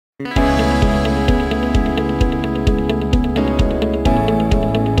Hello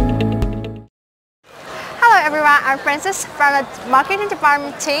everyone, I'm Francis from the marketing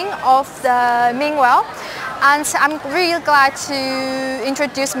department team of the Well, and I'm really glad to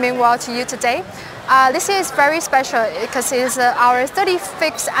introduce Well to you today. This year is very special because it's our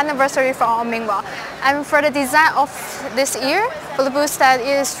 35th anniversary for our Well. And for the design of this year, for the booth that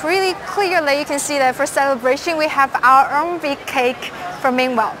is really clearly you can see that for celebration we have our own big cake for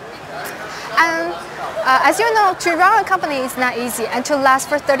Well. And as you know, to run a company is not easy, and to last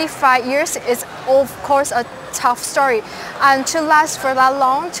for 35 years is of course a tough story. And to last for that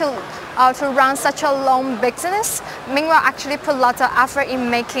long, to run such a long business, Well actually put a lot of effort in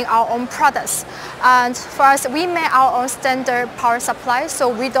making our own products. And for us, we make our own standard power supply, so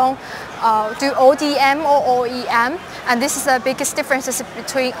we don't do ODM or OEM. And this is the biggest difference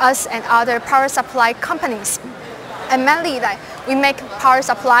between us and other power supply companies. And mainly that we make power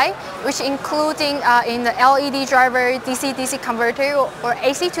supply, which including in the LED driver, DC-DC converter, or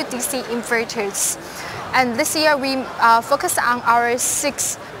AC to DC inverters. And this year we focus on our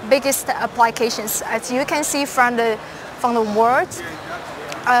 6 biggest applications. As you can see from the words,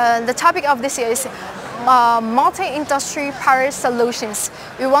 the topic of this year is multi-industry power solutions.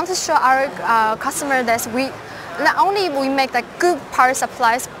 We want to show our customer that we not only we make the good power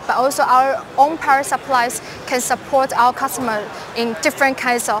supplies, but also our own power supplies can support our customer in different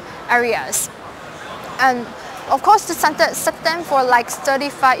kinds of areas. And of course, to sustain for like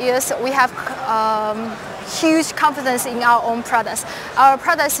 35 years, we have huge confidence in our own products. Our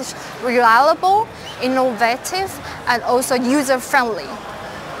products is reliable, innovative, and also user-friendly.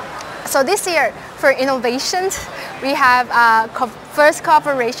 So this year, for innovations, we have first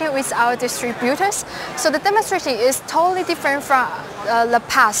cooperation with our distributors. So the demonstration is totally different from the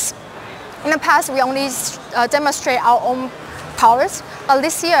past. In the past, we only demonstrate our own powers, but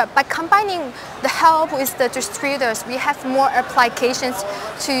this year, by combining the help with the distributors, we have more applications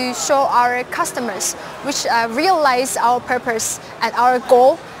to show our customers, which realize our purpose and our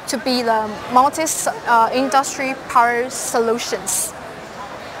goal to be the multi-industry power solutions.